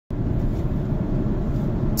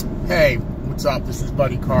Hey, what's up? This is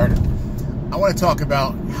Buddy Carter. I want to talk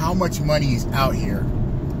about how much money is out here.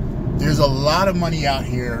 There's a lot of money out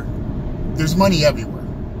here. There's money everywhere.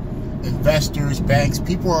 Investors, banks,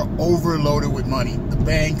 people are overloaded with money. The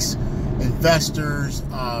banks, investors,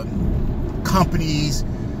 companies,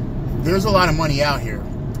 there's a lot of money out here.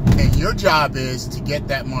 And your job is to get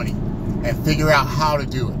that money and figure out how to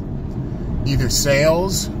do it. Either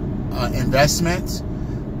sales, investments.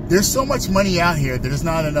 There's so much money out here that there's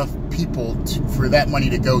not enough people for that money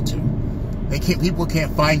to go to. People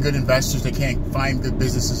can't find good investors. They can't find good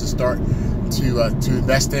businesses to start to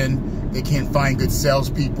invest in. They can't find good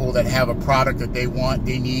salespeople that have a product that they want,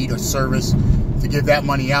 they need, or service to give that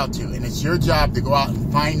money out to. And it's your job to go out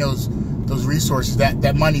and find those resources,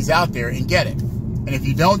 that money's out there, and get it. And if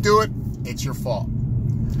you don't do it, it's your fault.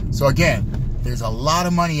 So again, there's a lot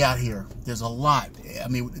of money out here. There's a lot. I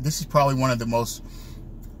mean, this is probably one of the most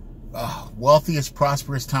wealthiest,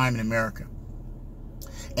 prosperous time in America.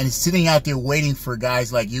 And it's sitting out there waiting for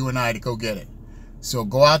guys like you and I to go get it. So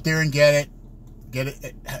go out there and get it. Get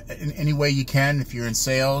it in any way you can. If you're in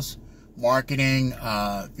sales, marketing,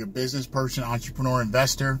 if you're a business person, entrepreneur,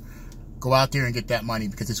 investor, go out there and get that money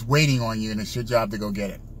because it's waiting on you and it's your job to go get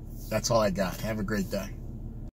it. That's all I got. Have a great day.